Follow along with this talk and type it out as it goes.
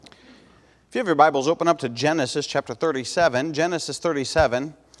If you have your Bibles, open up to Genesis chapter 37. Genesis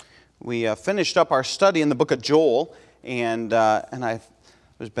 37. We finished up our study in the book of Joel, and I've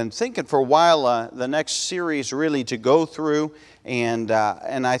been thinking for a while the next series really to go through, and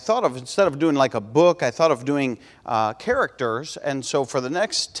I thought of, instead of doing like a book, I thought of doing characters, and so for the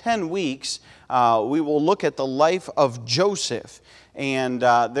next 10 weeks, we will look at the life of Joseph. And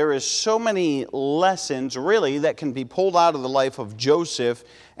there is so many lessons, really, that can be pulled out of the life of Joseph.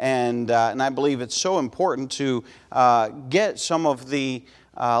 And I believe it's so important to get some of the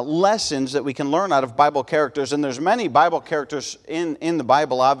lessons that we can learn out of Bible characters. And there's many Bible characters in the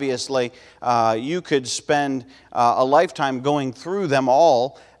Bible, obviously. You could spend a lifetime going through them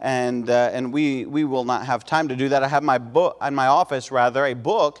all. And we will not have time to do that. I have my book in my office, a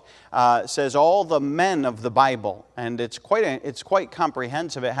book says all the men of the Bible, and it's quite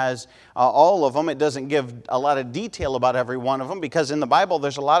comprehensive. It has all of them. It doesn't give a lot of detail about every one of them, because in the Bible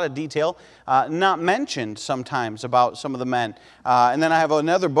there's a lot of detail not mentioned sometimes about some of the men. And then I have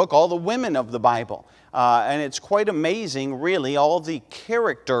another book, all the women of the Bible, and it's quite amazing, really, all the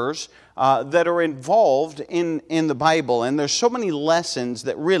characters that are involved in the Bible. And there's so many lessons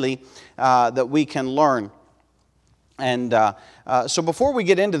that really that we can learn. And so before we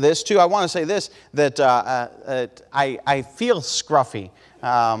get into this, too, I want to say this, that I feel scruffy.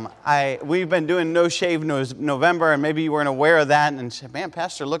 We've been doing No Shave November, and maybe you weren't aware of that, and said, man,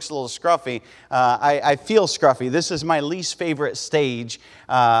 Pastor looks a little scruffy. I feel scruffy. This is my least favorite stage.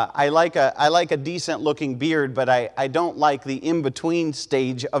 I like a decent looking beard, but I don't like the in-between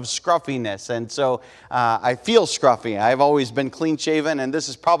stage of scruffiness, and so I feel scruffy. I've always been clean shaven, and this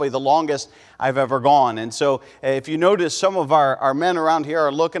is probably the longest I've ever gone. And so if you notice some of our men around here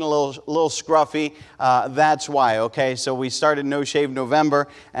are looking a little scruffy, that's why, okay? So we started No Shave November,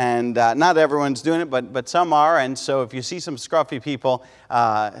 and not everyone's doing it, but some are. And so if you see some scruffy people,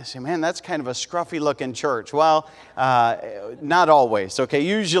 say, man, that's kind of a scruffy looking church. Well, not always, okay?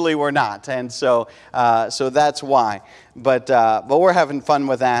 Usually we're not, and so that's why. But we're having fun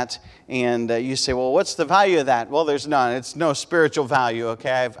with that. And you say, well, what's the value of that? Well, there's none. It's no spiritual value,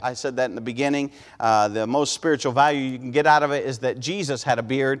 okay? I said that in the beginning. The most spiritual value you can get out of it is that Jesus had a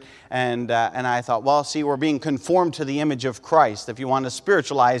beard. And I thought, well, see, we're being conformed to the image of Christ. If you want to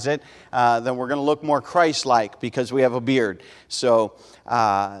spiritualize it, then we're going to look more Christ-like because we have a beard. So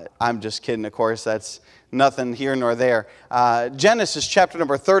I'm just kidding, of course. That's nothing here nor there. Genesis chapter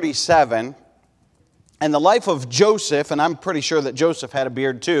number 37. And the life of Joseph, and I'm pretty sure that Joseph had a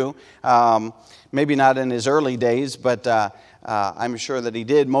beard too, maybe not in his early days, but I'm sure that he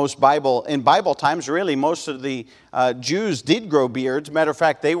did. In Bible times, really, most of the Jews did grow beards. Matter of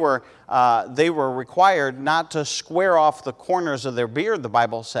fact, they were required not to square off the corners of their beard, the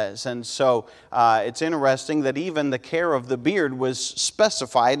Bible says. And so it's interesting that even the care of the beard was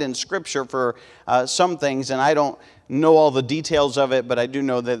specified in Scripture for some things, and I don't know all the details of it, but I do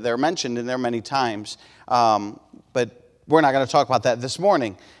know that they're mentioned in there many times. But we're not going to talk about that this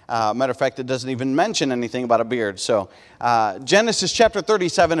morning. Matter of fact, it doesn't even mention anything about a beard. So Genesis chapter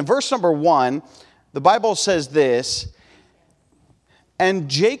 37 and verse number 1, the Bible says this, and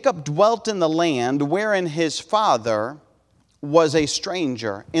Jacob dwelt in the land wherein his father was a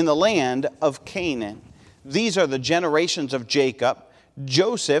stranger, in the land of Canaan. These are the generations of Jacob.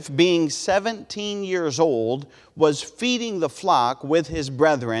 Joseph, being 17 years old, was feeding the flock with his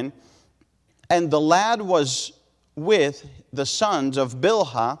brethren, and the lad was with the sons of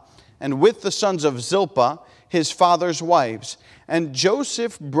Bilhah, and with the sons of Zilpah, his father's wives. And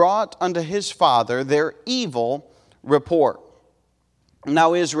Joseph brought unto his father their evil report.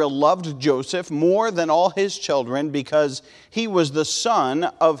 Now Israel loved Joseph more than all his children, because he was the son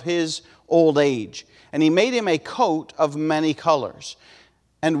of his old age. And he made him a coat of many colors.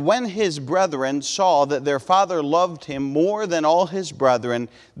 And when his brethren saw that their father loved him more than all his brethren,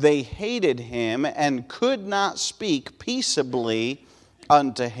 they hated him and could not speak peaceably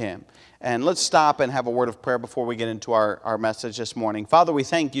unto him. And let's stop and have a word of prayer before we get into our message this morning. Father, we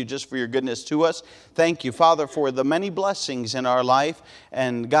thank you just for your goodness to us. Thank you, Father, for the many blessings in our life.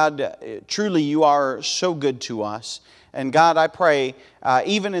 And God, truly you are so good to us. And God, I pray,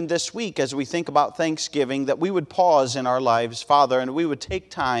 even in this week, as we think about Thanksgiving, that we would pause in our lives, Father, and we would take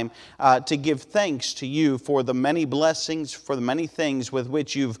time to give thanks to you for the many blessings, for the many things with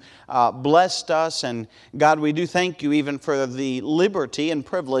which you've blessed us. And God, we do thank you even for the liberty and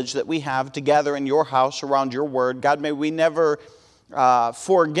privilege that we have to gather in your house around your word. God, may we never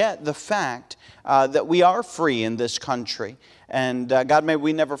forget the fact that we are free in this country. And God, may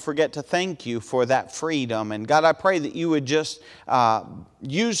we never forget to thank you for that freedom. And God, I pray that you would just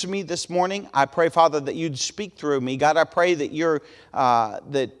use me this morning. I pray, Father, that you'd speak through me. God, I pray that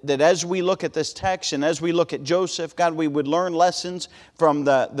that as we look at this text and as we look at Joseph, God, we would learn lessons from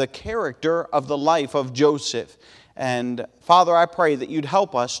the character of the life of Joseph. And Father, I pray that you'd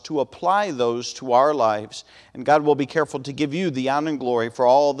help us to apply those to our lives. And God, will be careful to give you the honor and glory for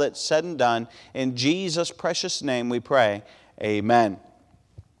all that's said and done. In Jesus' precious name we pray. Amen.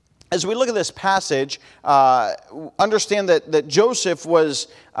 As we look at this passage, understand that Joseph was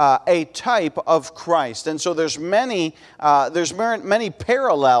a type of Christ. And so there's many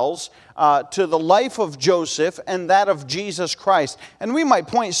parallels to the life of Joseph and that of Jesus Christ. And we might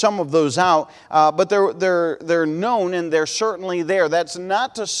point some of those out, but they're known and they're certainly there. That's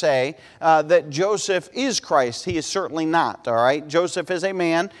not to say that Joseph is Christ. He is certainly not, all right? Joseph is a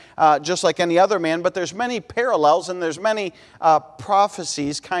man, just like any other man, but there's many parallels and there's many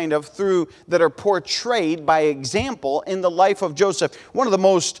prophecies kind of through that are portrayed by example in the life of Joseph. One of the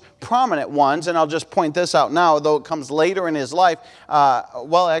most prominent ones, and I'll just point this out now, though it comes later in his life,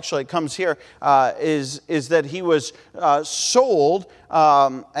 actually it comes here, is that he was sold,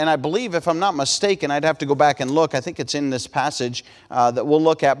 and I believe, if I'm not mistaken, I'd have to go back and look, I think it's in this passage that we'll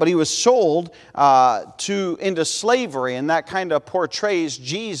look at, but he was sold into slavery, and that kind of portrays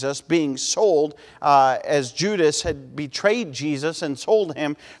Jesus being sold as Judas had betrayed Jesus and sold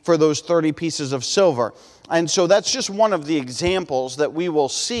him for those 30 pieces of silver. And so that's just one of the examples that we will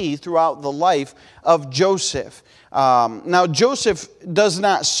see throughout the life of Joseph. Now, Joseph does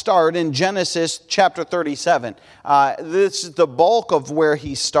not start in Genesis chapter 37. This is the bulk of where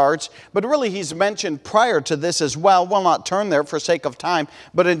he starts, but really he's mentioned prior to this as well. We'll not turn there for sake of time,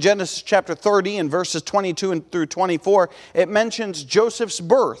 but in Genesis chapter 30 and verses 22 through 24, it mentions Joseph's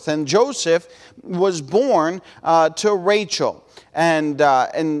birth. And Joseph was born to Rachel. And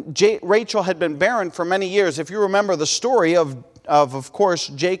Rachel had been barren for many years. If you remember the story of course,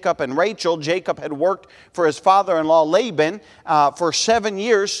 Jacob and Rachel. Jacob had worked for his father-in-law Laban for 7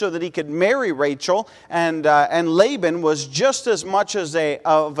 years so that he could marry Rachel. And Laban was just as much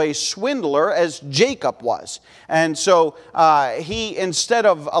of a swindler as Jacob was. And so he, instead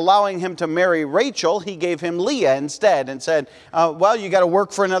of allowing him to marry Rachel, he gave him Leah instead and said, you got to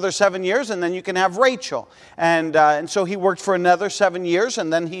work for another 7 years and then you can have Rachel. And so he worked for another 7 years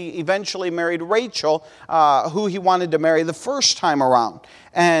and then he eventually married Rachel, who he wanted to marry the first time around.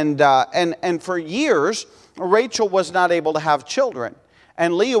 And for years, Rachel was not able to have children.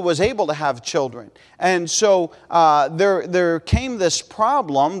 And Leah was able to have children. And so there came this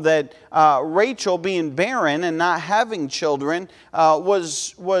problem that Rachel being barren and not having children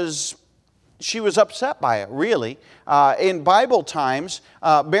she was upset by it, really. In Bible times,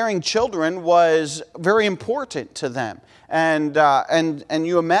 bearing children was very important to them. And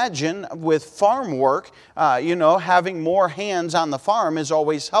you imagine with farm work, having more hands on the farm is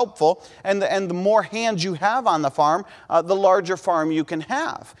always helpful. And the more hands you have on the farm, the larger farm you can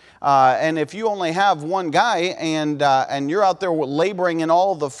have. And if you only have one guy and you're out there laboring in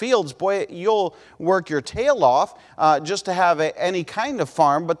all the fields, boy, you'll work your tail off just to have any kind of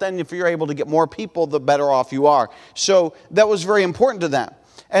farm. But then if you're able to get more people, the better off you are. So that was very important to them.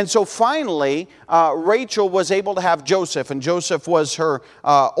 And so finally, Rachel was able to have Joseph, and Joseph was her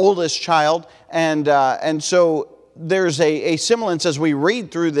oldest child. And so there's a semblance as we read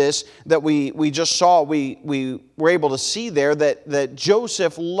through this that we just saw, we were able to see there that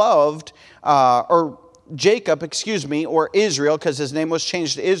Joseph loved, Jacob, or Israel, because his name was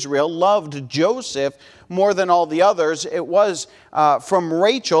changed to Israel, loved Joseph more than all the others. It was from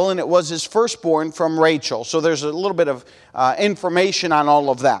Rachel, and it was his firstborn from Rachel. So there's a little bit of information on all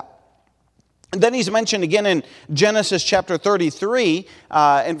of that. And then he's mentioned again in Genesis chapter 33,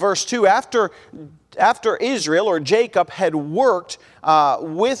 in verse 2, after Israel or Jacob had worked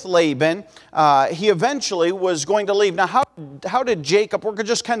with Laban, he eventually was going to leave. Now, how did Jacob, we're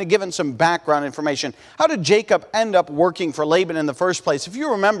just kind of giving some background information. How did Jacob end up working for Laban in the first place? If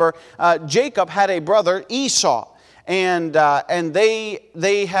you remember, Jacob had a brother, Esau. And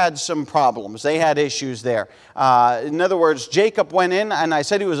they had some problems. They had issues there. In other words, Jacob went in, and I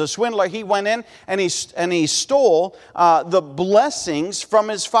said he was a swindler. He went in and he stole the blessings from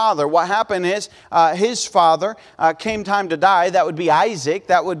his father. What happened is his father came time to die. That would be Isaac.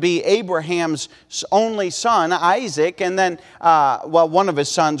 That would be Abraham's only son, Isaac, and then one of his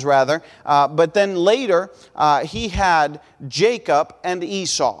sons rather. But then later he had Jacob and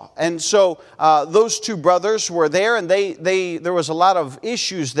Esau, and so those two brothers were there. there, and there was a lot of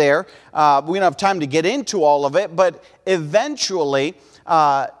issues there. We don't have time to get into all of it, but eventually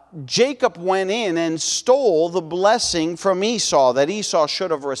Jacob went in and stole the blessing from Esau that Esau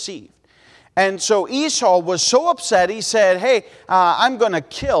should have received. And so Esau was so upset, he said, hey, I'm going to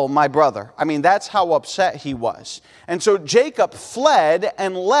kill my brother. I mean, that's how upset he was. And so Jacob fled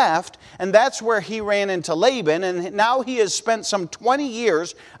and left, and that's where he ran into Laban. And now he has spent some 20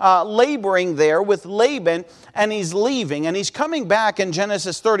 years laboring there with Laban, and he's leaving. And he's coming back in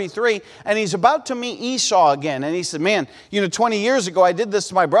Genesis 33, and he's about to meet Esau again. And he said, man, 20 years ago I did this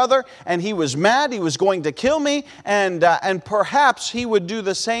to my brother, and he was mad. He was going to kill me, and perhaps he would do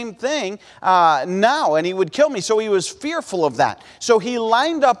the same thing now, and he would kill me. So he was fearful of that. So he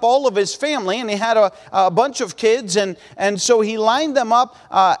lined up all of his family, and he had a bunch of kids, and so he lined them up,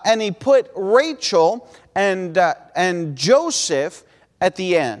 and he put Rachel and Joseph at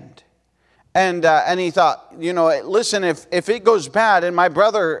the end. And he thought, listen, if it goes bad and my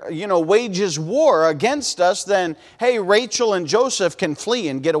brother, wages war against us, then, hey, Rachel and Joseph can flee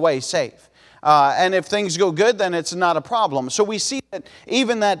and get away safe. And if things go good, then it's not a problem. So we see that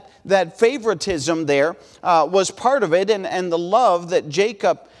even that favoritism there was part of it, and the love that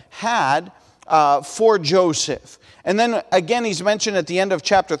Jacob had for Joseph. And then again, he's mentioned at the end of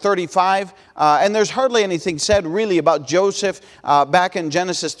chapter 35, and there's hardly anything said really about Joseph back in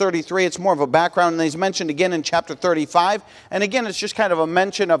Genesis 33. It's more of a background, and he's mentioned again in chapter 35. And again, it's just kind of a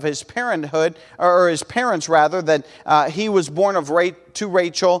mention of his parenthood, or his parents rather, that he was born to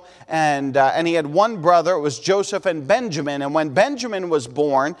Rachel, and he had one brother. It was Joseph and Benjamin. And when Benjamin was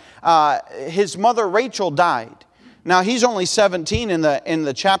born, his mother Rachel died. Now, he's only 17 in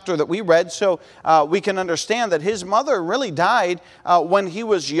the chapter that we read, so we can understand that his mother really died when he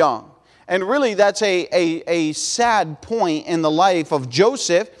was young. And really, that's a sad point in the life of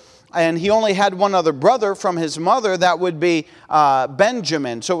Joseph. And he only had one other brother from his mother, that would be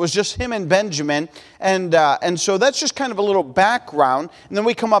Benjamin. So it was just him and Benjamin. And so that's just kind of a little background. And then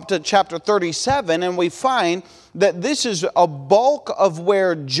we come up to chapter 37, and we find that this is a bulk of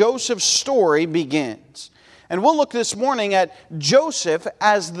where Joseph's story begins. And we'll look this morning at Joseph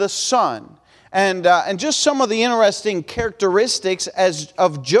as the son, and just some of the interesting characteristics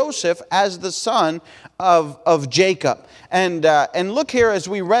of Joseph as the son of Jacob. And look here, as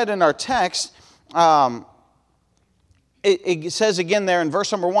we read in our text, it says again there in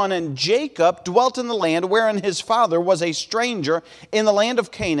verse number 1, and Jacob dwelt in the land wherein his father was a stranger in the land of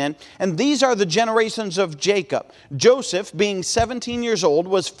Canaan. And these are the generations of Jacob. Joseph, being 17 years old,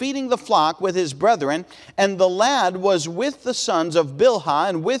 was feeding the flock with his brethren, and the lad was with the sons of Bilhah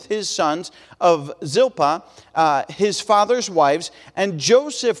and with his sons of Zilpah, his father's wives. And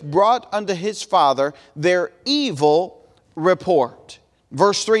Joseph brought unto his father their evil report.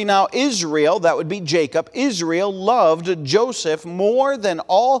 Verse 3, now Israel, that would be Jacob, Israel loved Joseph more than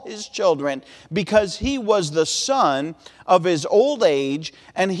all his children, because he was the son of his old age,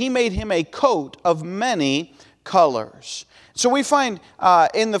 and he made him a coat of many colors. So we find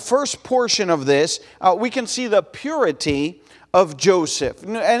in the first portion of this, we can see the purity of Joseph.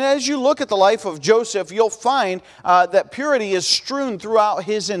 And as you look at the life of Joseph, you'll find that purity is strewn throughout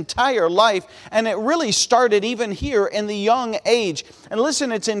his entire life, and it really started even here in the young age. And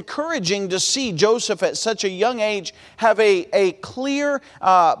listen, it's encouraging to see Joseph at such a young age have a clear,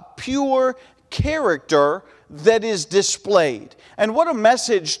 pure character that is displayed. And what a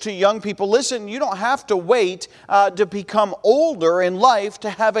message to young people. Listen, you don't have to wait to become older in life to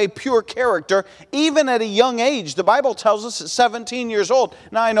have a pure character, even at a young age. The Bible tells us at 17 years old.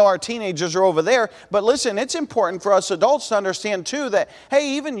 Now, I know our teenagers are over there, but listen, it's important for us adults to understand too that,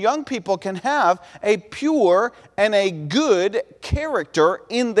 hey, even young people can have a pure and a good character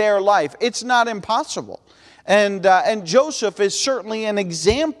in their life. It's not impossible. And Joseph is certainly an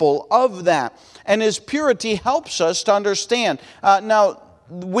example of that. And his purity helps us to understand. Now,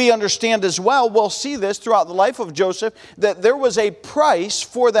 we understand as well, we'll see this throughout the life of Joseph, that there was a price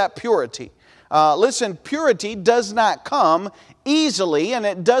for that purity. Listen, purity does not come easily, and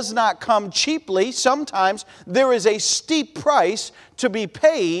it does not come cheaply. Sometimes there is a steep price to be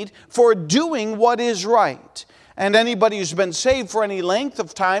paid for doing what is right. And anybody who's been saved for any length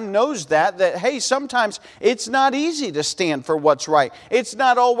of time knows that, hey, sometimes it's not easy to stand for what's right. It's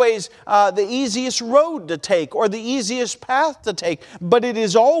not always the easiest road to take or the easiest path to take, but it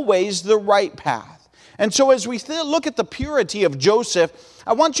is always the right path. And so as we look at the purity of Joseph,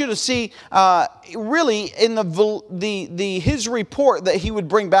 I want you to see really in his report that he would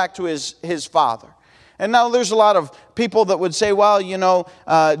bring back to his father. And now there's a lot of people that would say, well,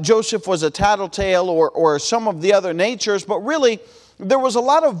 Joseph was a tattletale or some of the other natures. But really, there was a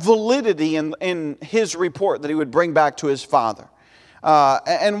lot of validity in his report that he would bring back to his father.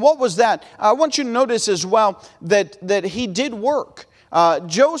 And what was that? I want you to notice as well that he did work.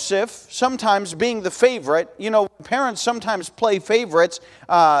 Joseph, sometimes being the favorite, parents sometimes play favorites.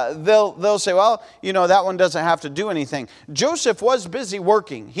 They'll say, well, that one doesn't have to do anything. Joseph was busy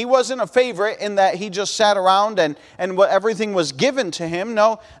working. He wasn't a favorite in that he just sat around and everything was given to him.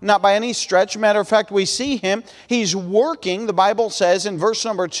 No, not by any stretch. Matter of fact, we see him. He's working, the Bible says in verse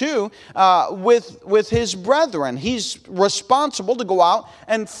number 2, with his brethren. He's responsible to go out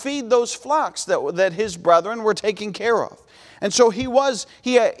and feed those flocks that his brethren were taking care of. And so he was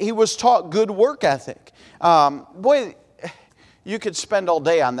taught good work ethic. Boy, you could spend all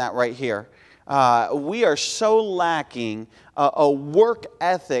day on that right here. We are so lacking a work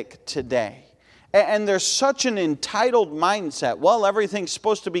ethic today. And there's such an entitled mindset. Well, everything's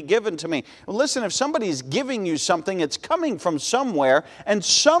supposed to be given to me. Listen, if somebody's giving you something, it's coming from somewhere, and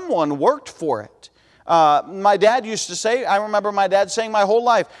someone worked for it. My dad used to say, I remember my dad saying my whole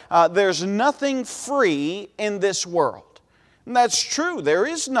life, there's nothing free in this world. And that's true. There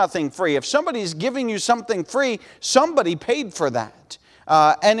is nothing free. If somebody's giving you something free, somebody paid for that.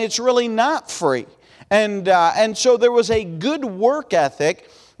 And it's really not free. And so there was a good work ethic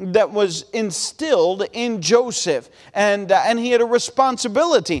that was instilled in Joseph. And he had a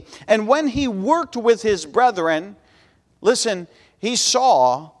responsibility. And when he worked with his brethren, listen, he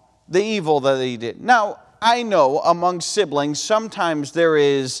saw the evil that he did. Now, I know among siblings, sometimes there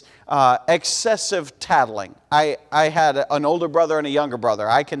is excessive tattling. I had an older brother and a younger brother.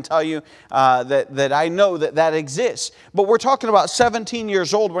 I can tell you that I know that exists. But we're talking about 17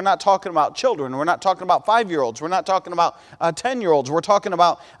 years old. We're not talking about children. We're not talking about 5-year-olds. We're not talking about 10-year-olds. We're talking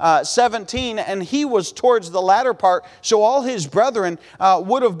about 17. And he was towards the latter part, so all his brethren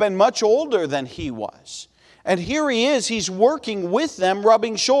would have been much older than he was. And here he is, he's working with them,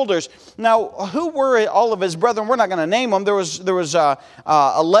 rubbing shoulders. Now, who were all of his brethren? We're not going to name them. There was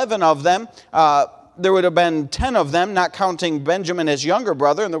 11 of them. There would have been 10 of them, not counting Benjamin, his younger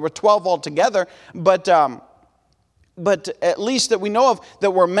brother, and there were 12 altogether. But at least that we know of,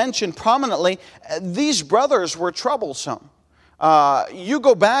 that were mentioned prominently, these brothers were troublesome. You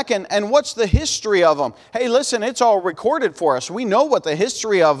go back and what's the history of them? Hey, listen, it's all recorded for us. We know what the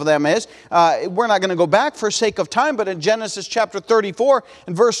history of them is. We're not going to go back for sake of time, but in Genesis chapter 34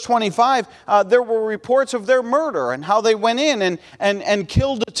 and verse 25, there were reports of their murder and how they went in and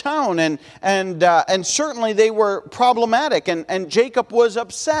killed a town. And certainly they were problematic. And Jacob was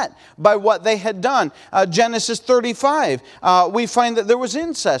upset by what they had done. Genesis 35, we find that there was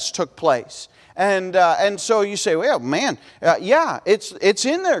incest took place. And so you say, well, man, yeah, it's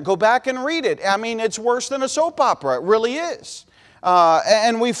in there. Go back and read it. I mean, it's worse than a soap opera. It really is.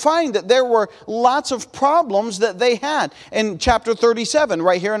 And we find that there were lots of problems that they had. In chapter 37,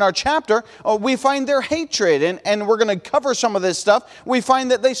 right here in our chapter, we find their hatred. And we're going to cover some of this stuff. We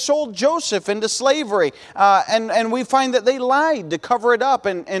find that they sold Joseph into slavery. And we find that they lied to cover it up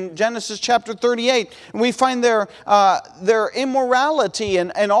in Genesis chapter 38. And we find their immorality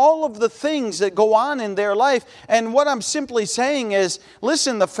and all of the things that go on in their life. And what I'm simply saying is,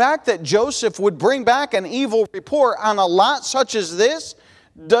 listen, the fact that Joseph would bring back an evil report on a lot such as this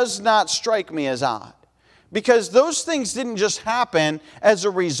does not strike me as odd. Because those things didn't just happen as a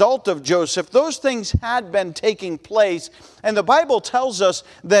result of Joseph. Those things had been taking place. And the Bible tells us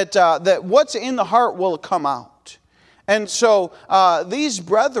that what's in the heart will come out. And so these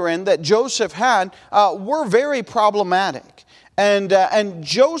brethren that Joseph had were very problematic. And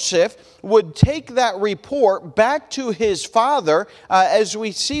Joseph would take that report back to his father, as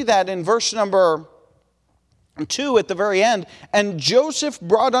we see that in verse number 2 at the very end. And Joseph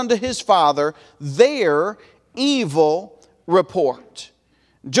brought unto his father their evil report.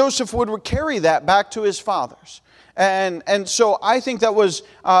 Joseph would carry that back to his fathers. And so I think there was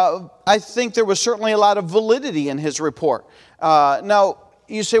certainly a lot of validity in his report. Now,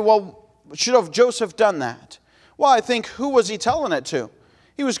 you say, well, should have Joseph done that? Well, I think, who was he telling it to?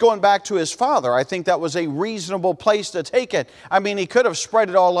 He was going back to his father. I think that was a reasonable place to take it. I mean, he could have spread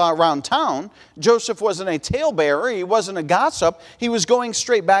it all around town. Joseph wasn't a talebearer. He wasn't a gossip. He was going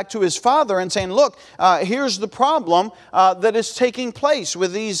straight back to his father and saying, look, here's the problem that is taking place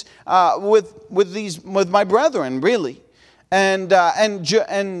with my brethren, really. And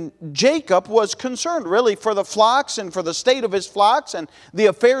Jacob was concerned really for the flocks and for the state of his flocks and the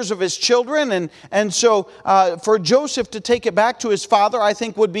affairs of his children. And so for Joseph to take it back to his father, I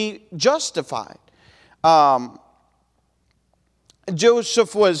think would be justified.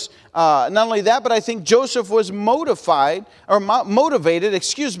 Joseph was, not only that, but I think Joseph was motivated,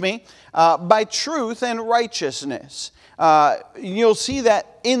 by truth and righteousness. You'll see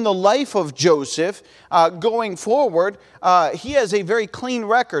that in the life of Joseph going forward, he has a very clean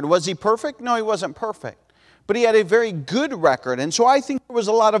record. Was he perfect? No, he wasn't perfect. But he had a very good record. And so I think there was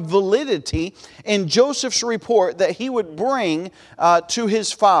a lot of validity in Joseph's report that he would bring to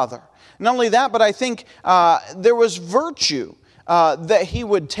his father. Not only that, but I think there was virtue that he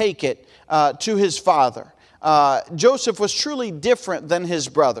would take it to his father. Joseph was truly different than his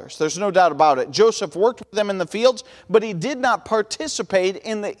brothers. There's no doubt about it. Joseph worked with them in the fields, but he did not participate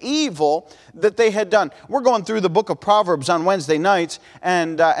in the evil that they had done. We're going through the book of Proverbs on Wednesday nights,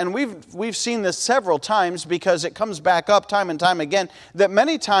 and we've seen this several times because it comes back up time and time again. That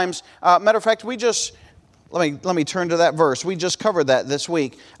many times, matter of fact, let me turn to that verse. We just covered that this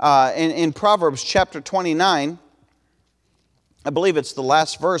week in Proverbs chapter 29. I believe it's the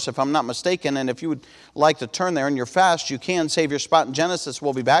last verse, if I'm not mistaken, and if you would like to turn there in your fast, you can save your spot in Genesis.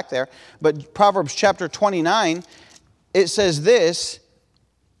 We'll be back there. But Proverbs chapter 29, it says this,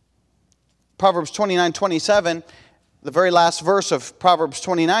 Proverbs 29:27, the very last verse of Proverbs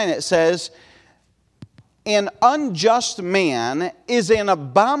 29, it says, "An unjust man is an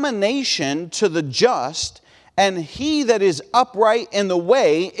abomination to the just, and he that is upright in the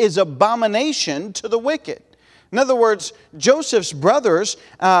way is abomination to the wicked." In other words, Joseph's brothers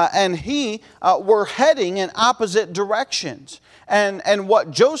and he were heading in opposite directions. And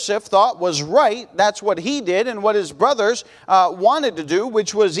what Joseph thought was right, that's what he did. And what his brothers wanted to do,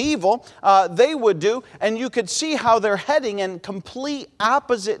 which was evil, they would do. And you could see how they're heading in complete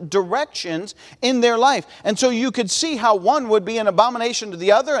opposite directions in their life. And so you could see how one would be an abomination to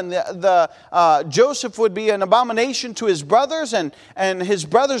the other. And Joseph would be an abomination to his brothers. And his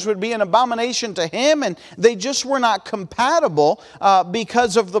brothers would be an abomination to him. And they just were not compatible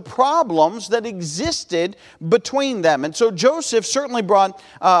because of the problems that existed between them. And so Joseph certainly brought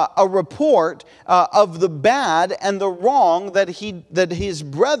a report of the bad and the wrong that his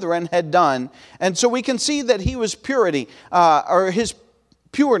brethren had done. And so we can see that he was purity, or his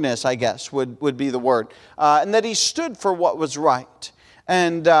pureness, I guess, would be the word, and that he stood for what was right.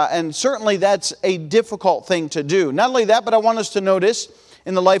 And certainly that's a difficult thing to do. Not only that, but I want us to notice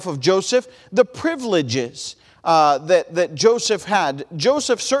in the life of Joseph the privileges that Joseph had.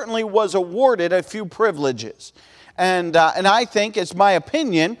 Joseph certainly was awarded a few privileges. And I think, it's my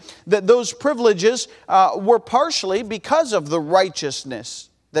opinion, that those privileges were partially because of the righteousness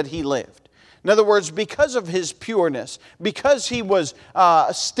that he lived. In other words, because of his pureness, because he was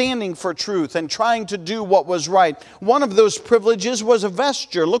standing for truth and trying to do what was right. One of those privileges was a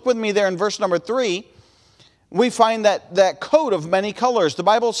vesture. Look with me there in verse number 3. We find that coat of many colors. The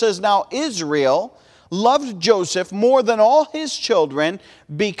Bible says, "Now Israel loved Joseph more than all his children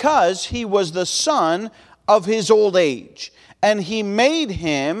because he was the son of his old age, and he made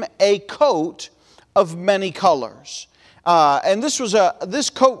him a coat of many colors." And this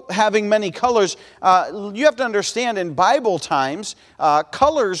coat having many colors, you have to understand in Bible times,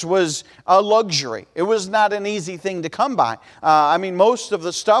 colors was a luxury. It was not an easy thing to come by. Most of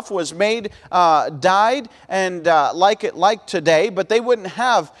the stuff was made, dyed, and like today, but they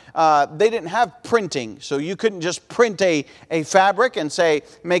didn't have printing. So you couldn't just print a fabric and say,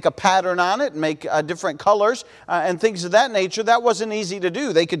 make a pattern on it and make different colors and things of that nature. That wasn't easy to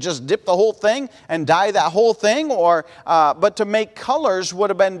do. They could just dip the whole thing and dye that whole thing, but to make colors would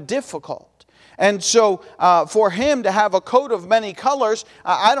have been difficult. And so for him to have a coat of many colors,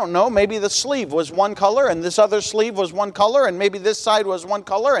 I don't know, maybe the sleeve was one color and this other sleeve was one color, and maybe this side was one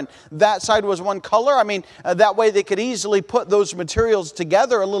color and that side was one color. That way they could easily put those materials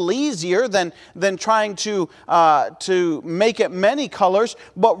together a little easier than trying to make it many colors.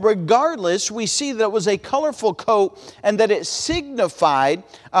 But regardless, we see that it was a colorful coat and that it signified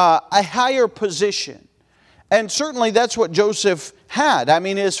a higher position. And certainly that's what Joseph had.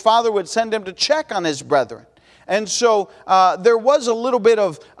 His father would send him to check on his brethren. And so there was a little bit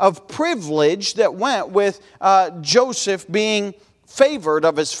of privilege that went with Joseph being favored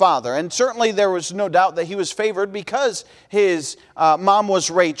of his father. And certainly there was no doubt that he was favored because his mom was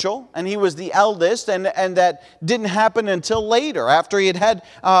Rachel and he was the eldest, and that didn't happen until later, after he had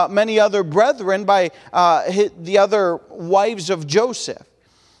many other brethren by the other wives of Jacob.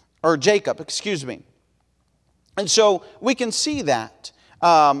 And so we can see that.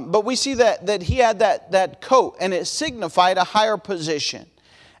 But we see that he had that coat, and it signified a higher position.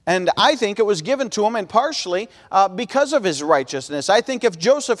 And I think it was given to him, and partially because of his righteousness. I think if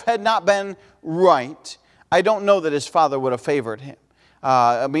Joseph had not been right, I don't know that his father would have favored him.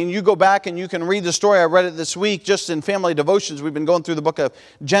 You go back and you can read the story. I read it this week just in family devotions. We've been going through the book of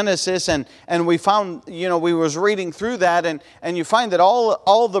Genesis, and we found, we was reading through that, and you find that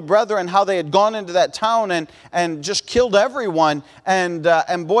all the brethren, how they had gone into that town and just killed everyone. And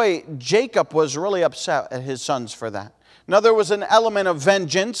boy, Jacob was really upset at his sons for that. Now, there was an element of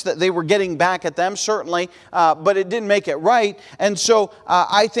vengeance that they were getting back at them, certainly, but it didn't make it right. And so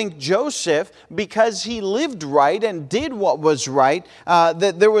I think Joseph, because he lived right and did what was right,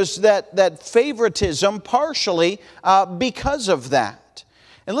 that there was that favoritism partially because of that.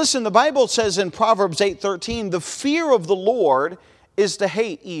 And listen, the Bible says in Proverbs 8:13, the fear of the Lord is to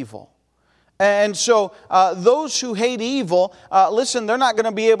hate evil. And so those who hate evil, listen, they're not going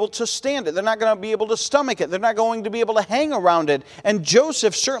to be able to stand it. They're not going to be able to stomach it. They're not going to be able to hang around it. And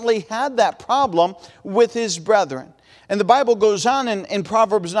Joseph certainly had that problem with his brethren. And the Bible goes on in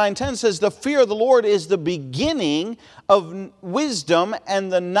Proverbs 9:10 says, the fear of the Lord is the beginning of wisdom,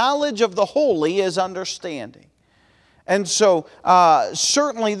 and the knowledge of the holy is understanding. And so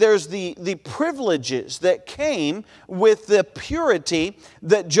certainly there's the privileges that came with the purity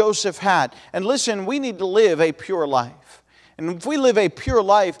that Joseph had. And listen, we need to live a pure life. And if we live a pure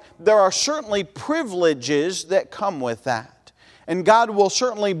life, there are certainly privileges that come with that. And God will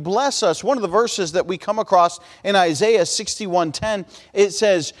certainly bless us. One of the verses that we come across in Isaiah 61:10, it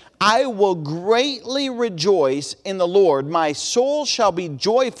says, I will greatly rejoice in the Lord. My soul shall be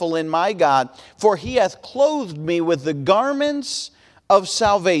joyful in my God, for he hath clothed me with the garments of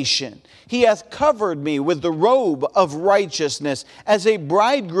salvation. He hath covered me with the robe of righteousness, as a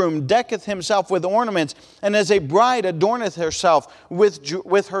bridegroom decketh himself with ornaments, and as a bride adorneth herself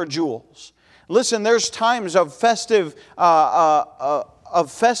with her jewels. Listen, there's times of festive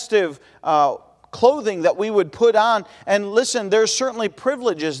clothing that we would put on. And listen, there's certainly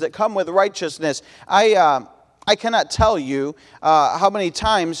privileges that come with righteousness. I cannot tell you how many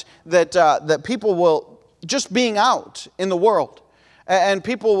times that people will, just being out in the world, and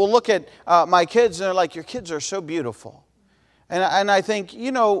people will look at my kids and they're like, your kids are so beautiful. And I think,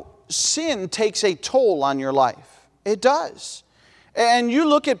 sin takes a toll on your life. It does. And you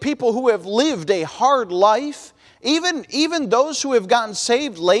look at people who have lived a hard life, even those who have gotten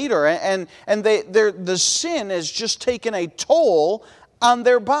saved later, and the sin has just taken a toll on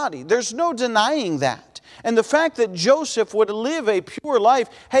their body. There's no denying that. And the fact that Joseph would live a pure life,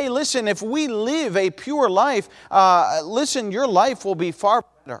 hey, listen, if we live a pure life, listen, your life will be far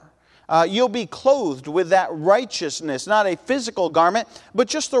better. You'll be clothed with that righteousness, not a physical garment, but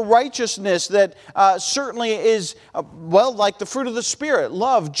just the righteousness that certainly is, like the fruit of the Spirit: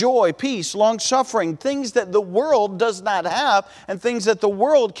 love, joy, peace, long-suffering, things that the world does not have and things that the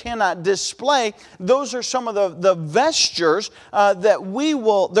world cannot display. Those are some of the vestures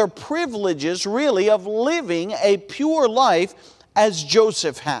that they're privileges really of living a pure life as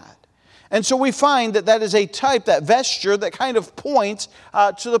Joseph had. And so we find that is a type, that vesture, that kind of points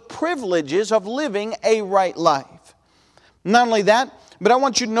to the privileges of living a right life. Not only that, but I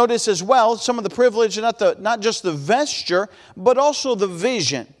want you to notice as well some of the privilege, not just the vesture, but also the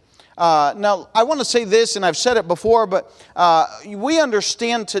vision. Now, I want to say this, and I've said it before, but we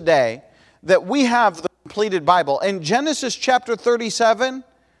understand today that we have the completed Bible. In Genesis chapter 37,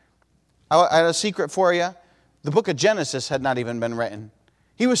 I had a secret for you. The book of Genesis had not even been written.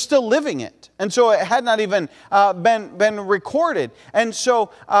 He was still living it. And so it had not even been recorded. And so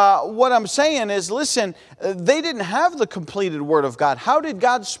what I'm saying is, listen, they didn't have the completed Word of God. How did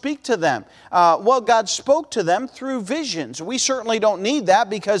God speak to them? God spoke to them through visions. We certainly don't need that,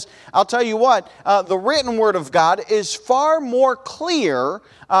 because I'll tell you what, the written Word of God is far more clear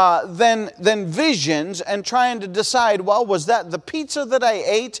than visions and trying to decide, was that the pizza that I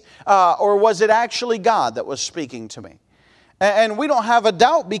ate, or was it actually God that was speaking to me? And we don't have a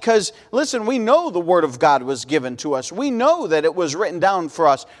doubt, because, listen, we know the Word of God was given to us. We know that it was written down for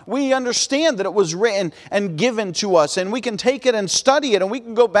us. We understand that it was written and given to us. And we can take it and study it, and we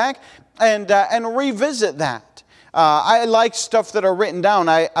can go back and revisit that. I like stuff that are written down.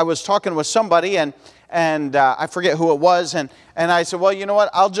 I was talking with somebody, and I forget who it was, and I said, well, you know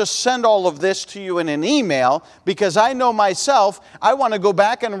what, I'll just send all of this to you in an email, because I know myself, I want to go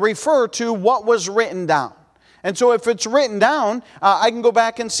back and refer to what was written down. And so if it's written down, I can go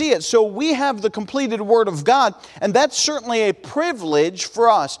back and see it. So we have the completed Word of God, and that's certainly a privilege for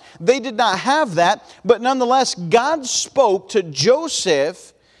us. They did not have that, but nonetheless, God spoke to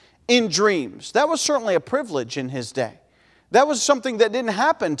Joseph in dreams. That was certainly a privilege in his day. That was something that didn't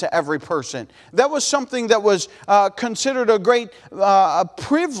happen to every person. That was something that was considered a great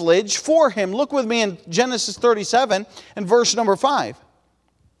privilege for him. Look with me in Genesis 37 and verse number 5.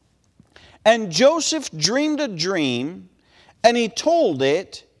 And Joseph dreamed a dream, And he told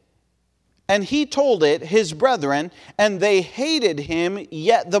it his brethren, and they hated him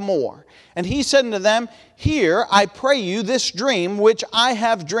yet the more. And he said unto them, Hear, I pray you, this dream which I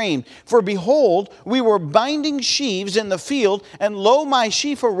have dreamed. For behold, we were binding sheaves in the field, and lo, my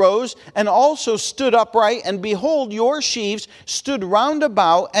sheaf arose, and also stood upright, and behold, your sheaves stood round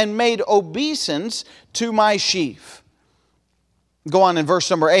about, and made obeisance to my sheaf. Go on in verse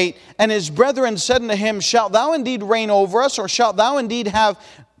number 8. And his brethren said unto him, Shalt thou indeed reign over us, or shalt thou indeed have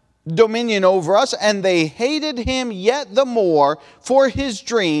dominion over us? And they hated him yet the more for his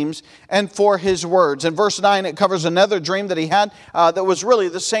dreams and for his words. In verse 9, it covers another dream that he had that was really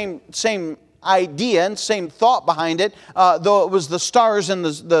the same idea and same thought behind it, though it was the stars and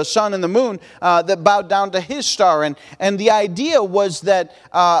the sun and the moon that bowed down to his star. And the idea was that,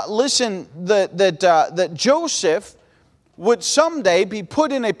 that Joseph would someday be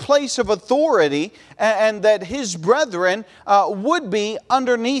put in a place of authority, and that his brethren would be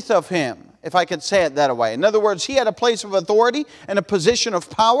underneath of him, if I could say it that way. In other words, he had a place of authority and a position of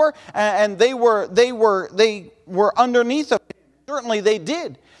power, and they were underneath of him. Certainly they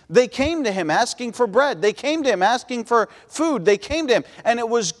did. They came to him asking for bread. They came to him asking for food. They came to him, and it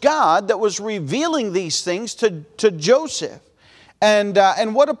was God that was revealing these things to Joseph.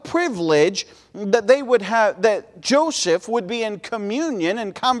 And what a privilege that they would have, that Joseph would be in communion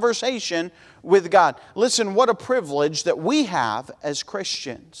and conversation with God. Listen, what a privilege that we have as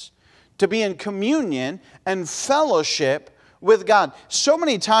Christians to be in communion and fellowship with God. So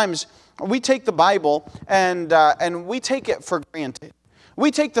many times we take the Bible and we take it for granted. We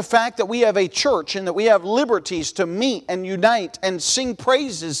take the fact that we have a church and that we have liberties to meet and unite and sing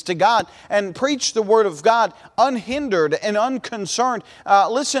praises to God and preach the Word of God unhindered and unconcerned.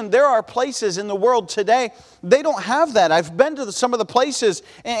 Listen, there are places in the world today, they don't have that. I've been to some of the places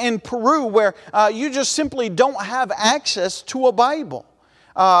in Peru where you just simply don't have access to a Bible.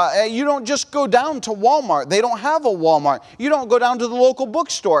 You don't just go down to Walmart. They don't have a Walmart. You don't go down to the local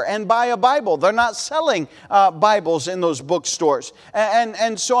bookstore and buy a Bible. They're not selling Bibles in those bookstores.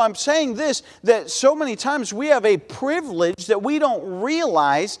 And so I'm saying this, that so many times we have a privilege that we don't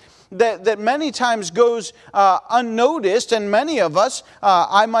realize that many times goes unnoticed. And many of us,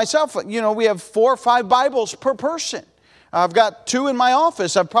 I myself, we have 4 or 5 Bibles per person. I've got 2 in my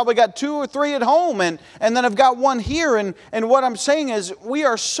office. I've probably got 2 or 3 at home. And then I've got 1 here. And what I'm saying is we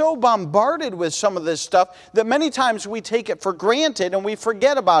are so bombarded with some of this stuff that many times we take it for granted and we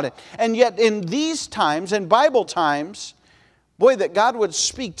forget about it. And yet in these times, in Bible times, boy, that God would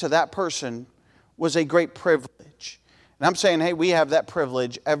speak to that person was a great privilege. And I'm saying, hey, we have that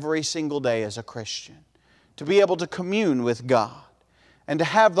privilege every single day as a Christian, to be able to commune with God. And to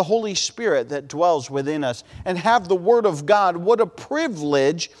have the Holy Spirit that dwells within us, and have the Word of God. What a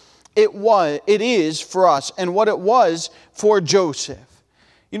privilege it is for us, and what it was for Joseph.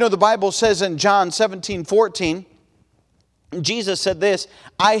 The Bible says in John 17:14, Jesus said this,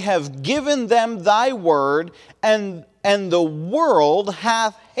 I have given them thy word, and the world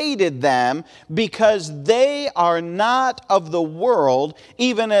hath hated them, because they are not of the world,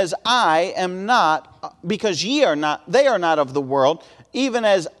 even as I am not, because they are not of the world, even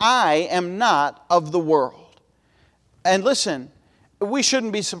as I am not of the world. And listen, we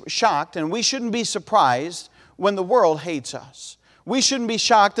shouldn't be shocked and we shouldn't be surprised when the world hates us. We shouldn't be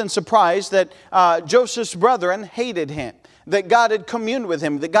shocked and surprised that Joseph's brethren hated him, that God had communed with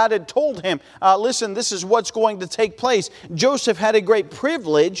him, that God had told him, listen, this is what's going to take place. Joseph had a great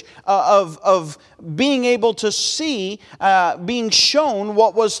privilege of being able to see, being shown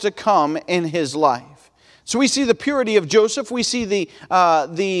what was to come in his life. So we see the purity of Joseph. We see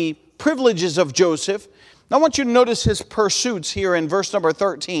the privileges of Joseph. Now I want you to notice his pursuits here in verse number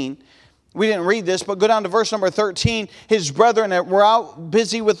 13. We didn't read this, but go down to verse number 13. His brethren were out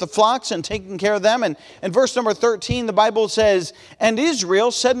busy with the flocks and taking care of them. And in verse number 13, the Bible says, And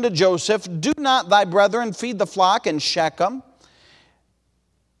Israel said unto Joseph, Do not thy brethren feed the flock in Shechem?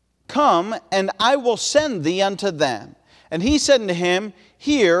 Come, and I will send thee unto them. And he said unto him,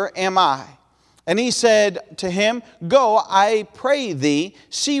 Here am I. And he said to him, Go, I pray thee,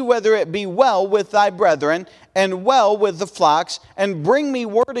 see whether it be well with thy brethren, and well with the flocks, and bring me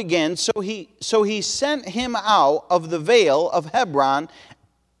word again. So he sent him out of the vale of Hebron,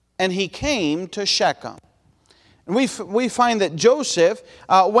 and he came to Shechem. And we find that Joseph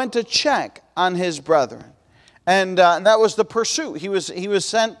went to check on his brethren. And that was the pursuit. He was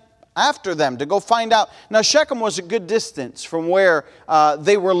sent after them to go find out. Now Shechem was a good distance from where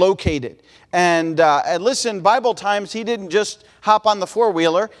they were located. And listen, Bible times, he didn't just hop on the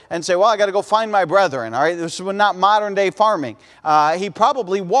four-wheeler and say, well, I got to go find my brethren. All right, this was not modern-day farming. He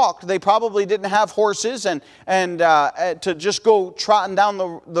probably walked. They probably didn't have horses, and to just go trotting down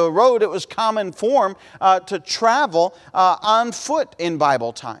the road, it was common form to travel on foot in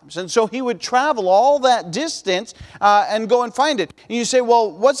Bible times. And so he would travel all that distance and go and find it. And you say,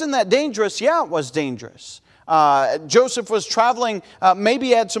 well, wasn't that dangerous? Yeah, it was dangerous. Joseph was traveling, maybe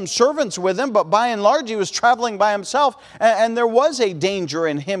he had some servants with him, but by and large he was traveling by himself, and there was a danger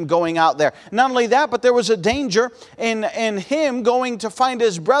in him going out there. Not only that, but there was a danger in him going to find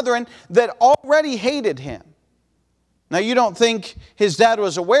his brethren that already hated him. Now, you don't think his dad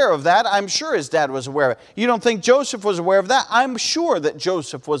was aware of that. I'm sure his dad was aware of it. You don't think Joseph was aware of that. I'm sure that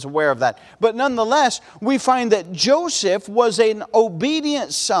Joseph was aware of that. But nonetheless, we find that Joseph was an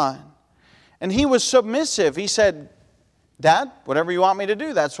obedient son. And he was submissive. He said, Dad, whatever you want me to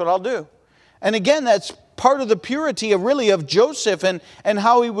do, that's what I'll do. And again, that's part of the purity of Joseph and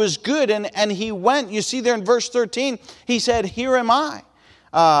how he was good. And he went, you see there in verse 13, he said, here am I.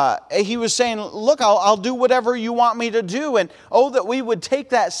 He was saying, look, I'll do whatever you want me to do. And that we would take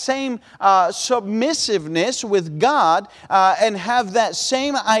that same submissiveness with God and have that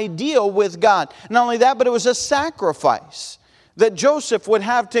same ideal with God. Not only that, but it was a sacrifice that Joseph would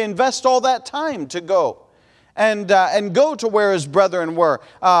have to invest all that time to go and go to where his brethren were.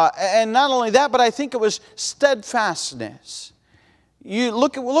 And not only that, but I think it was steadfastness. You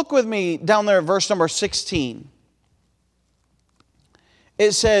look with me down there at verse number 16.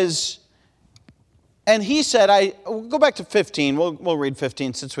 It says, and he said, we'll go back to 15. We'll read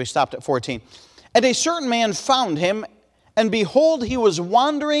 15 since we stopped at 14. And a certain man found him, and behold, he was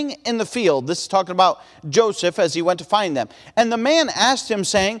wandering in the field. This is talking about Joseph as he went to find them. And the man asked him,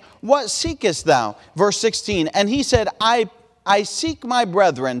 saying, what seekest thou? Verse 16. And he said, I seek my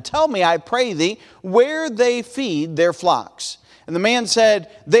brethren. Tell me, I pray thee, where they feed their flocks. And the man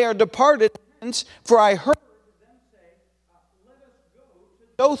said, they are departed hence, for I heard them say, let us go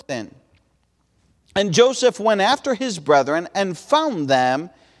to Dothan. And Joseph went after his brethren and found them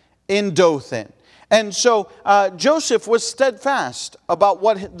in Dothan. And so Joseph was steadfast about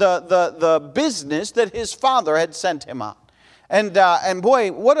what the business that his father had sent him on. And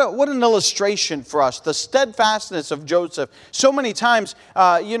boy, what an illustration for us, the steadfastness of Joseph. So many times,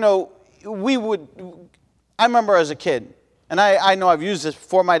 I remember as a kid, and I know I've used this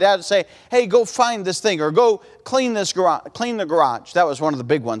before, my dad would say, hey, go find this thing, or go clean the garage. That was one of the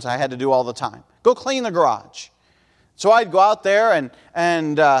big ones I had to do all the time. Go clean the garage. So I'd go out there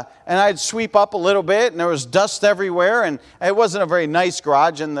and I'd sweep up a little bit, and there was dust everywhere, and it wasn't a very nice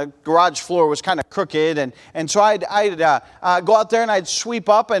garage, and the garage floor was kind of crooked, and so I'd go out there and I'd sweep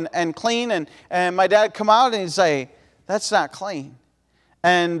up and clean, and my dad would come out and he'd say, that's not clean.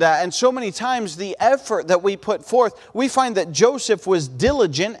 And so many times the effort that we put forth, we find that Joseph was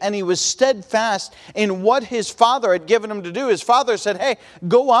diligent and he was steadfast in what his father had given him to do. His father said, hey,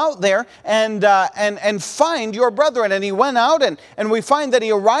 go out there and find your brethren. And he went out, and we find that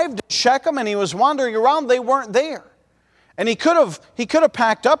he arrived at Shechem and he was wandering around. They weren't there. And he could have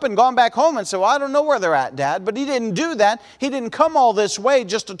packed up and gone back home and said, well, I don't know where they're at, Dad. But he didn't do that. He didn't come all this way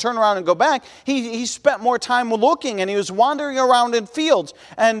just to turn around and go back. He spent more time looking, and he was wandering around in fields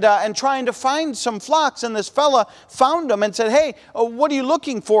and trying to find some flocks. And this fella found him and said, hey, what are you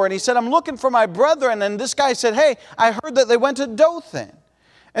looking for? And he said, I'm looking for my brethren. And this guy said, hey, I heard that they went to Dothan.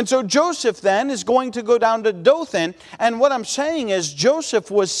 And so Joseph then is going to go down to Dothan. And what I'm saying is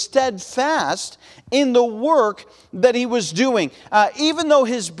Joseph was steadfast in the work that he was doing, even though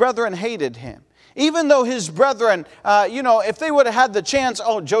his brethren hated him. Even though his brethren, if they would have had the chance,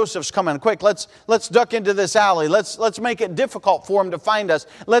 oh, Joseph's coming quick. Let's duck into this alley. Let's make it difficult for him to find us.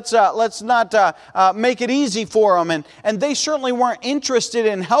 Let's not make it easy for him. And they certainly weren't interested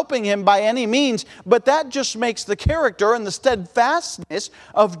in helping him by any means. But that just makes the character and the steadfastness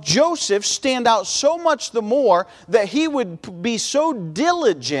of Joseph stand out so much the more, that he would be so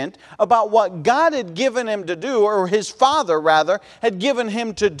diligent about what God had given him to do, or his father rather had given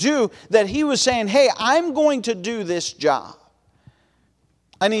him to do, that he was saying, hey, I'm going to do this job.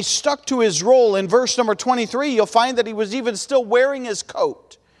 And he stuck to his role. In verse number 23, you'll find that he was even still wearing his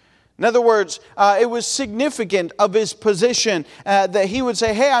coat. In other words, it was significant of his position that he would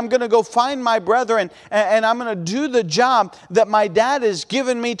say, hey, I'm going to go find my brethren, and I'm going to do the job that my dad has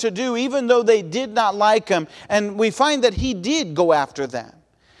given me to do, even though they did not like him. And we find that he did go after them.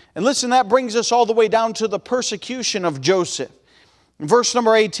 And listen, that brings us all the way down to the persecution of Joseph. In verse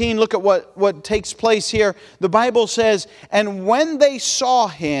number 18, look at what takes place here. The Bible says, and when they saw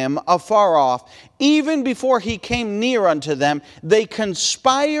him afar off, even before he came near unto them, they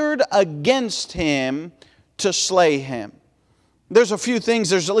conspired against him to slay him. There's a few things,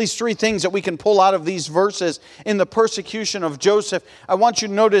 there's at least 3 things that we can pull out of these verses in the persecution of Joseph. I want you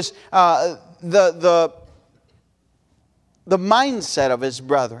to notice the mindset of his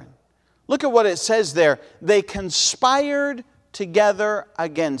brethren. Look at what it says there. They conspired together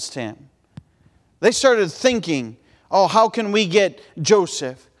against him. They started thinking, oh, how can we get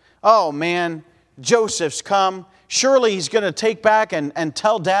Joseph? Oh man, Joseph's come. Surely he's going to take back and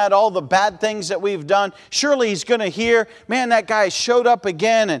tell Dad all the bad things that we've done. Surely he's going to hear, man, that guy showed up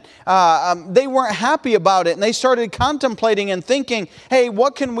again. And they weren't happy about it. And they started contemplating and thinking, hey,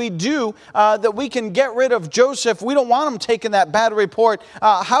 what can we do that we can get rid of Joseph? We don't want him taking that bad report.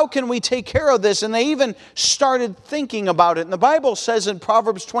 How can we take care of this? And they even started thinking about it. And the Bible says in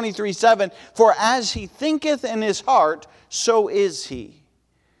Proverbs 23:7, for as he thinketh in his heart, so is he.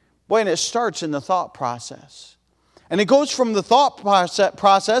 Boy, and it starts in the thought process. And it goes from the thought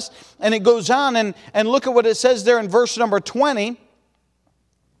process, and it goes on, and look at what it says there in verse number 20.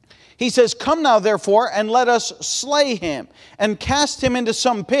 He says, come now therefore, and let us slay him, and cast him into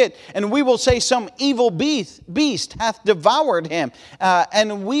some pit, and we will say some evil beast hath devoured him,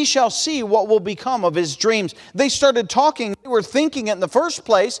 and we shall see what will become of his dreams. They started talking, they were thinking it in the first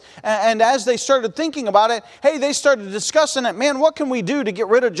place, and as they started thinking about it, hey, they started discussing it. Man, what can we do to get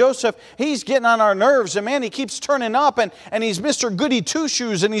rid of Joseph? He's getting on our nerves, and man, he keeps turning up, and he's Mr. Goody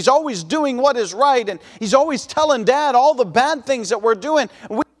Two-Shoes, and he's always doing what is right, and he's always telling Dad all the bad things that we're doing.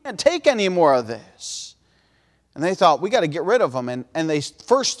 We can't take any more of this. And they thought, we got to get rid of him. And they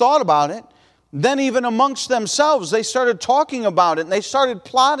first thought about it. Then even amongst themselves, they started talking about it. And they started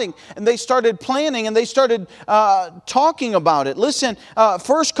plotting. And they started planning. And they started talking about it. Listen,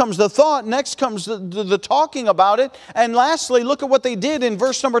 first comes the thought. Next comes the talking about it. And lastly, look at what they did in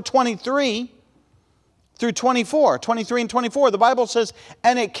verse number 23 through 24, 23 and 24, the Bible says,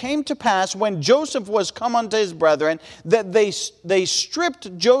 and it came to pass when Joseph was come unto his brethren, that they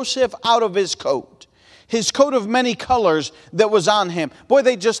stripped Joseph out of his coat of many colors that was on him. Boy,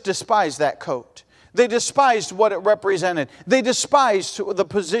 they just despised that coat. They despised what it represented. They despised the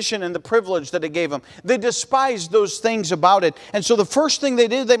position and the privilege that it gave them. They despised those things about it. And so the first thing they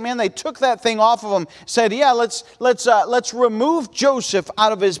did, they took that thing off of him, said, yeah, let's remove Joseph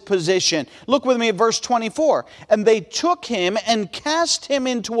out of his position. Look with me at verse 24. And they took him and cast him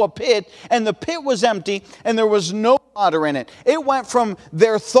into a pit, and the pit was empty, and there was no water in it. It went from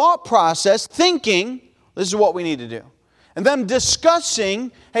their thought process, thinking, this is what we need to do, and them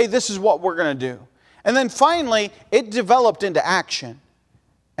discussing, hey, this is what we're going to do. And then finally, it developed into action,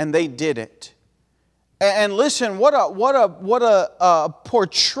 and they did it. And listen, what a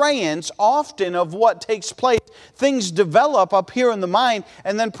portrayance often of what takes place. Things develop up here in the mind,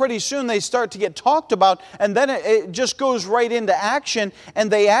 and then pretty soon they start to get talked about, and then it just goes right into action, and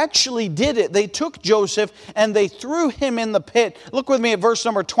they actually did it. They took Joseph, and they threw him in the pit. Look with me at verse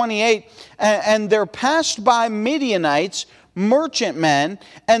number 28. And there passed by Midianites, merchantmen,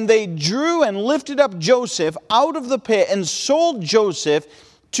 and they drew and lifted up Joseph out of the pit and sold Joseph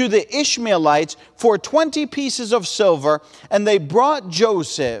to the Ishmaelites for 20 pieces of silver, and they brought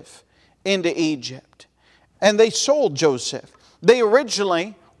Joseph into Egypt. And they sold Joseph. They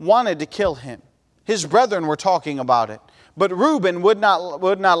originally wanted to kill him. His brethren were talking about it. But Reuben would not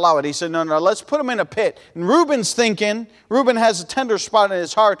allow it. He said, no, let's put him in a pit. And Reuben's thinking, Reuben has a tender spot in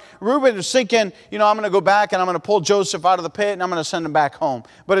his heart. Reuben is thinking, I'm going to go back and I'm going to pull Joseph out of the pit and I'm going to send him back home.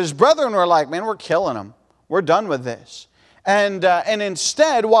 But his brethren were like, man, we're killing him. We're done with this. And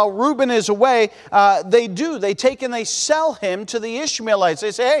instead, while Reuben is away, they take and they sell him to the Ishmaelites.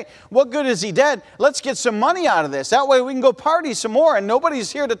 They say, hey, what good is he dead? Let's get some money out of this. That way we can go party some more, and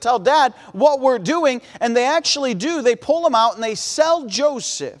nobody's here to tell Dad what we're doing. And they actually do. They pull him out and they sell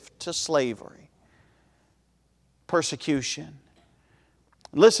Joseph to slavery. Persecution.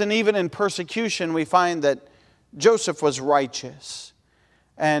 Listen, even in persecution, we find that Joseph was righteous.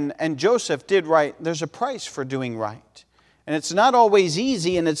 And Joseph did right. There's a price for doing right. And it's not always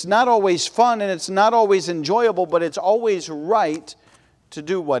easy, and it's not always fun, and it's not always enjoyable, but it's always right to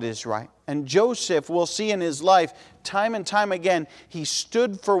do what is right. And Joseph, we'll see in his life, time and time again, he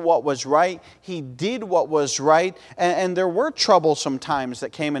stood for what was right. He did what was right. And there were troublesome times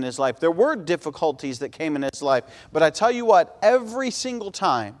that came in his life. There were difficulties that came in his life. But I tell you what, every single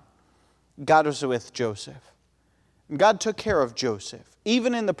time, God was with Joseph. God took care of Joseph,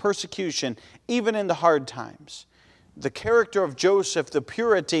 even in the persecution, even in the hard times. The character of Joseph, the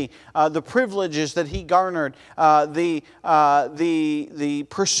purity, the privileges that he garnered, the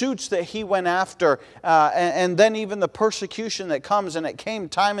pursuits that he went after, and then even the persecution that comes, and it came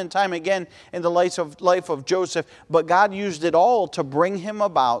time and time again in the life of Joseph. But God used it all to bring him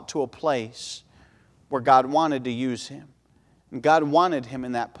about to a place where God wanted to use him. And God wanted him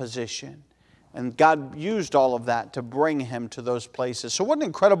in that position. And God used all of that to bring him to those places. So what an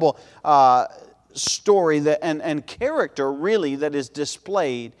incredible story and character, really, that is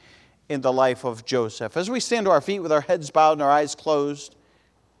displayed in the life of Joseph. As we stand to our feet with our heads bowed and our eyes closed,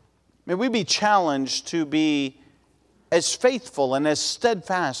 may we be challenged to be as faithful and as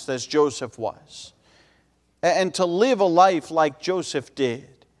steadfast as Joseph was, and to live a life like Joseph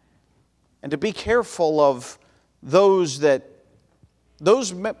did, and to be careful of there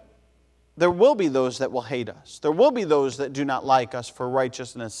will be those that will hate us. There will be those that do not like us for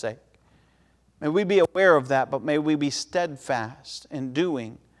righteousness' sake. May we be aware of that, but may we be steadfast in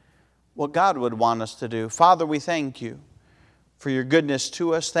doing what God would want us to do. Father, we thank you for your goodness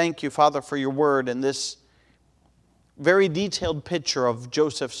to us. Thank you, Father, for your word and this very detailed picture of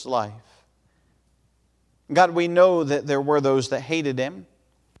Joseph's life. God, we know that there were those that hated him.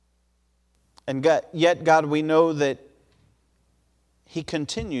 And yet, God, we know that he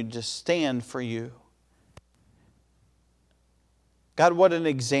continued to stand for you. God, what an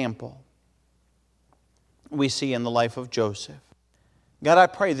example we see in the life of Joseph. God, I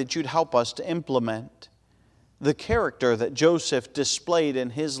pray that you'd help us to implement the character that Joseph displayed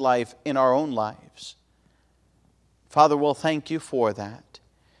in his life in our own lives. Father, we'll thank you for that.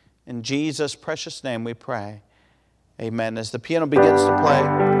 In Jesus' precious name we pray. Amen. As the piano begins to play,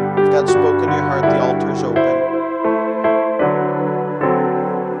 if God's spoken to your heart, the altar is open.